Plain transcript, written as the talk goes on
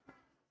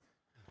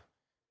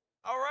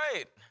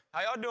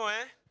How y'all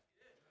doing?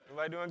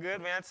 Everybody doing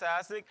good?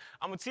 Fantastic.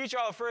 I'm going to teach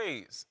y'all a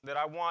phrase that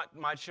I want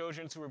my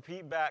children to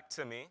repeat back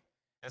to me.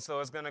 And so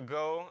it's going to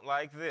go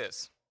like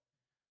this.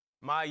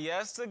 My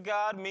yes to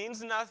God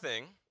means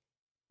nothing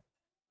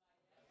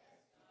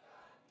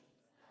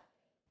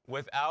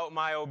without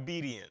my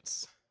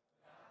obedience.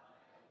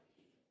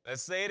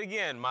 Let's say it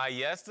again. My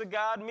yes to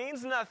God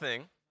means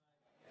nothing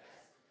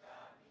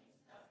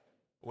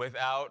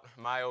without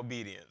my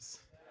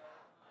obedience.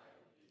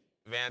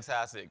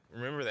 Fantastic.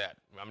 Remember that.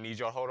 I'm going to need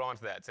y'all to hold on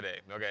to that today,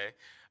 okay?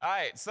 All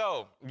right,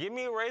 so give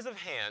me a raise of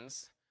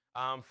hands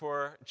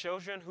for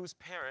children whose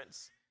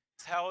parents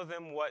tell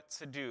them what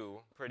to do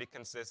pretty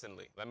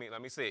consistently. Let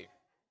me see.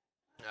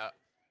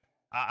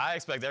 I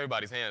expect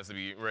everybody's hands to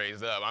be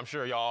raised up. I'm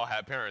sure y'all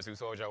have parents who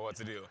told y'all what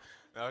to do.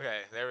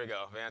 Okay, there we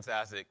go.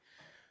 Fantastic.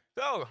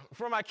 So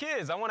for my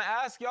kids, I want to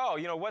ask y'all,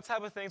 what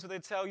type of things would they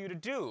tell you to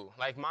do?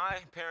 Like my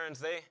parents,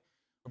 they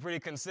were pretty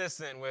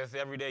consistent with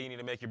every day you need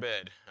to make your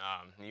bed.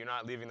 You're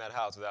not leaving that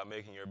house without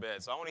making your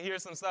bed. So I want to hear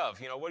some stuff.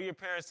 What do your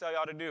parents tell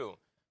y'all to do?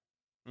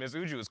 Miss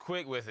Uju is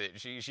quick with it.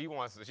 She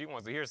wants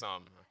to hear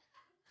something.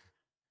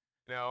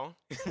 No?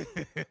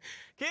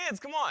 Kids,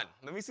 come on.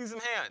 Let me see some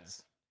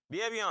hands.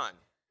 Bievion.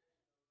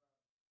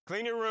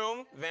 Clean your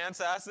room.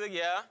 Fantastic,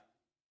 yeah.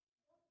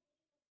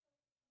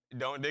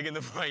 Don't dig in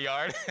the front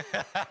yard.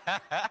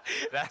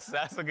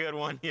 That's a good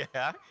one,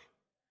 yeah.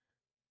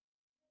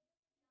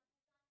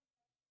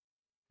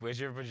 Put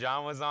your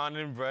pajamas on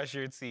and brush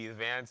your teeth.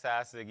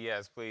 Fantastic.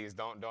 Yes, please.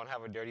 Don't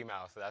have a dirty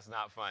mouth. That's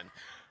not fun.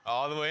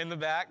 All the way in the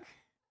back.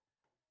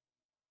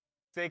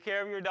 Take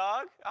care of your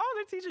dog. Oh,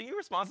 they're teaching you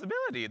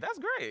responsibility. That's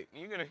great.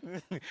 You're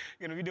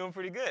gonna be doing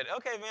pretty good.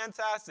 Okay,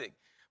 fantastic.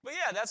 But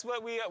yeah, that's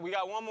what we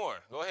got. One more.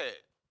 Go ahead.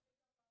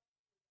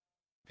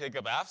 Pick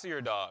up after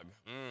your dog.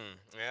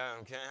 Yeah,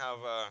 can't have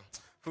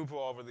poo-poo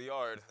all over the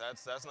yard.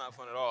 That's not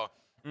fun at all.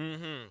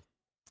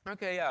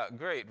 Okay, yeah,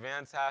 great,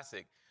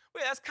 fantastic.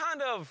 Well, yeah, that's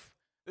kind of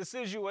the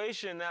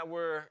situation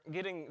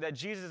that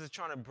Jesus is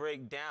trying to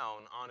break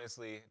down,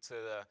 honestly, to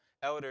the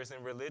elders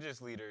and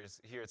religious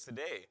leaders here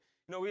today.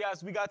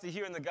 We got to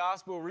hear in the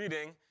gospel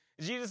reading,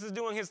 Jesus is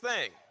doing his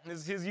thing,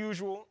 his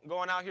usual,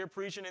 going out here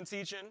preaching and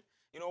teaching,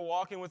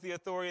 walking with the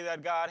authority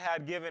that God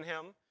had given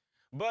him.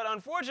 But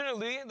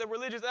unfortunately, the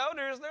religious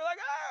elders, they're like,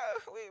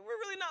 we're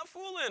really not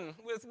fooling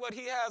with what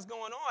he has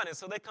going on. And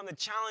so they come to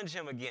challenge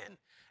him again,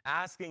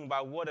 asking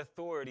by what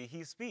authority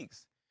he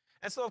speaks.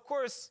 And so, of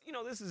course,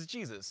 this is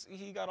Jesus.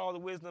 He got all the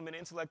wisdom and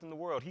intellect in the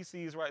world. He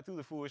sees right through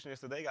the foolishness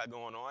that they got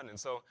going on. And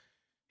so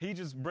he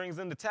just brings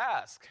them to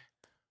task.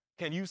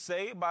 Can you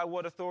say by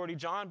what authority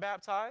John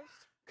baptized?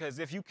 Because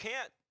if you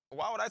can't,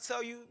 why would I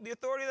tell you the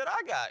authority that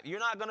I got? You're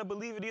not going to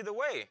believe it either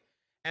way.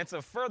 And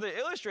to further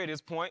illustrate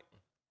his point,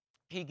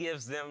 he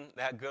gives them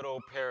that good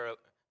old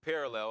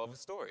parallel of a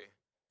story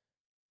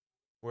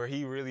where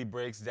he really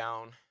breaks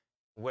down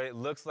what it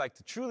looks like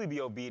to truly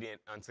be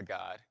obedient unto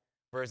God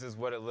versus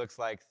what it looks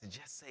like to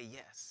just say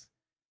yes,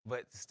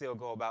 but to still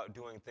go about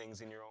doing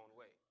things in your own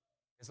way.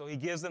 And so he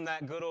gives them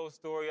that good old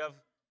story of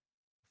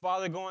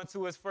father going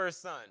to his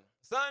first son.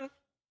 Son,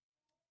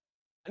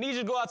 I need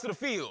you to go out to the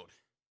field.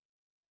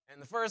 And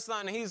the first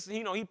son, he's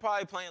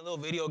probably playing a little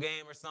video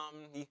game or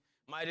something. He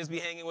might just be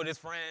hanging with his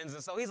friends.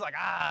 And so he's like,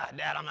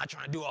 Dad, I'm not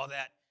trying to do all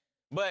that.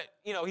 But,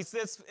 he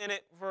sits in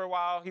it for a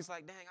while. He's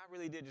like, dang, I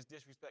really did just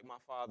disrespect my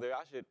father.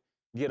 I should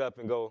get up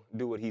and go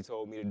do what he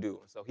told me to do.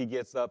 So he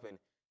gets up and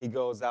he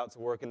goes out to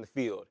work in the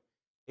field.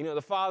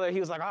 The father,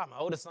 he was like, my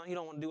oldest son, he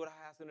don't want to do what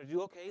I asked him to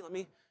do. Okay, let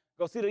me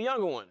go see the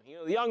younger one.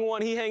 The younger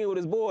one, he hanging with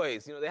his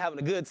boys. They're having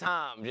a good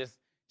time, just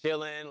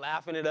chilling,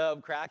 laughing it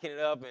up, cracking it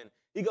up. And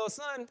he goes,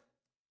 son,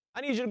 I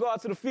need you to go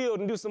out to the field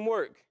and do some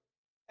work.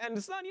 And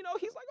the son, he's like, oh,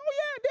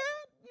 yeah,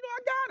 Dad, I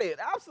got it.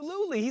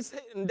 Absolutely. He's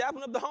hitting,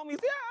 dapping up the homies.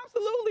 Yeah,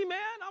 absolutely, man.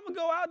 I'm going to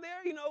go out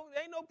there.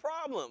 Ain't no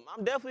problem.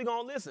 I'm definitely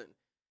going to listen.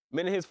 The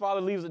minute his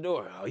father leaves the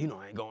door, I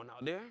ain't going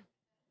out there.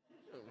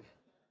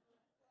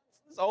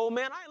 This old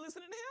man, I ain't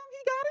listening to him.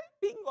 He got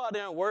it. He can go out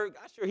there and work.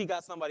 I'm sure he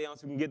got somebody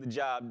else who can get the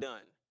job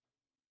done.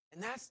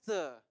 And that's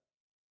the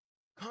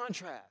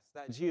contrast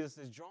that Jesus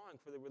is drawing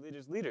for the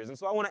religious leaders. And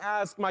so I want to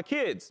ask my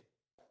kids,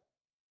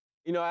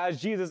 as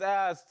Jesus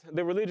asked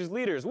the religious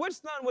leaders, which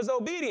son was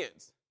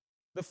obedient?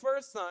 The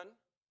first son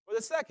or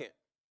the second?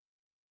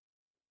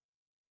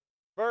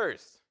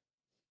 First.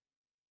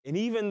 And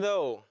even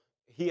though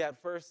he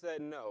at first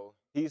said no,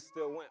 he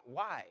still went.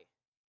 Why?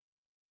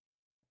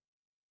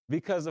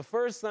 Because the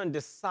first son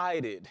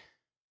decided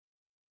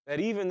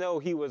that even though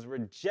he was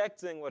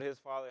rejecting what his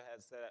father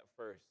had said at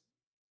first,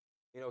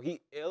 he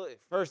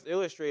first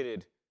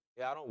illustrated,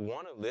 I don't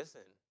want to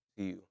listen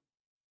to you,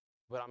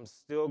 but I'm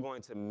still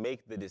going to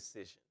make the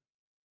decision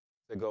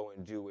to go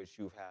and do what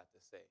you've had to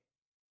say.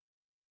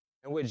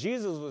 And what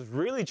Jesus was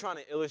really trying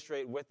to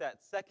illustrate with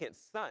that second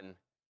son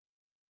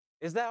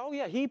is that,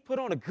 he put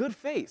on a good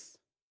face.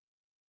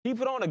 He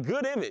put on a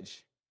good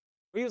image.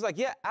 He was like,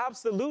 yeah,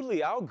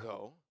 absolutely, I'll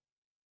go.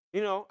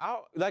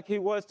 Like he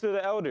was to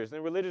the elders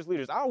and religious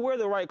leaders, I'll wear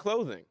the right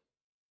clothing.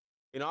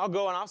 I'll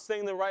go and I'll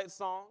sing the right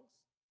songs.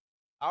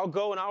 I'll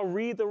go and I'll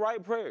read the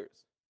right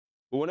prayers.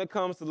 But when it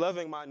comes to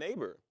loving my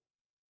neighbor,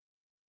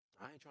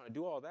 I ain't trying to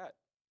do all that.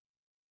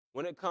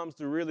 When it comes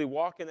to really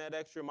walking that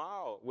extra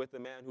mile with the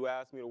man who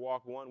asked me to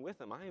walk one with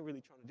him, I ain't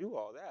really trying to do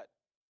all that.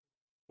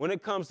 When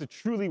it comes to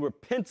truly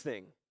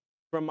repenting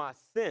from my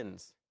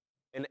sins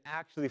and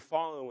actually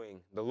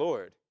following the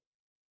Lord,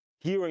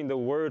 hearing the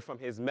word from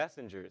his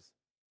messengers,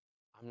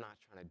 I'm not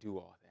trying to do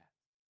all that.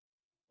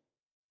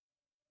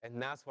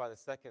 And that's why the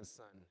second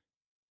son,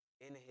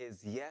 in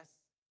his yes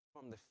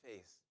from the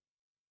face,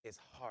 his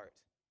heart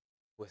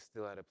was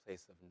still at a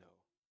place of no.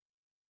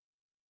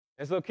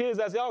 And so kids,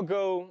 as y'all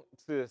go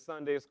to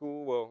Sunday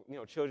school,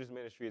 well, children's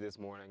ministry this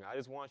morning, I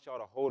just want y'all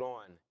to hold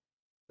on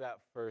to that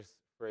first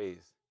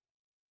phrase.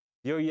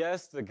 Your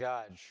yes to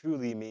God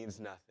truly means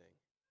nothing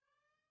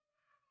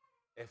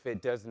if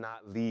it does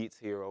not lead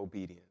to your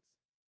obedience.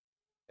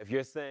 If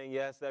you're saying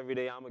yes every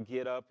day, I'm going to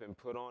get up and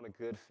put on a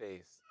good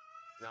face.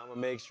 And I'm going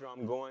to make sure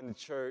I'm going to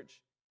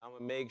church. I'm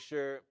going to make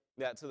sure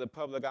that to the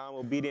public I'm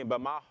obedient,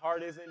 but my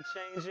heart isn't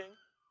changing,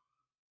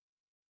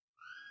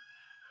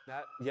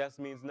 that yes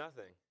means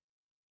nothing.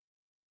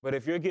 But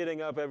if you're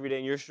getting up every day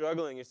and you're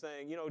struggling, you're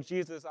saying,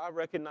 Jesus, I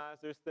recognize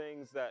there's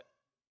things that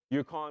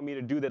you're calling me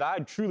to do that I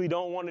truly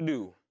don't want to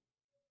do,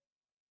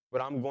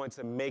 but I'm going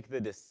to make the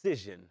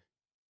decision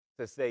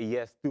to say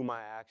yes through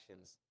my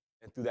actions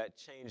and through that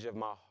change of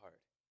my heart.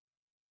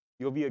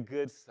 You'll be a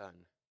good son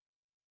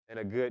and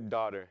a good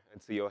daughter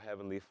unto your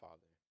Heavenly Father.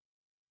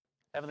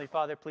 Heavenly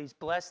Father, please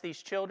bless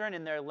these children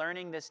in their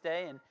learning this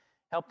day and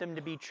help them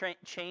to be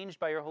changed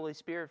by your Holy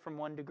Spirit from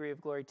one degree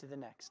of glory to the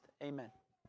next. Amen.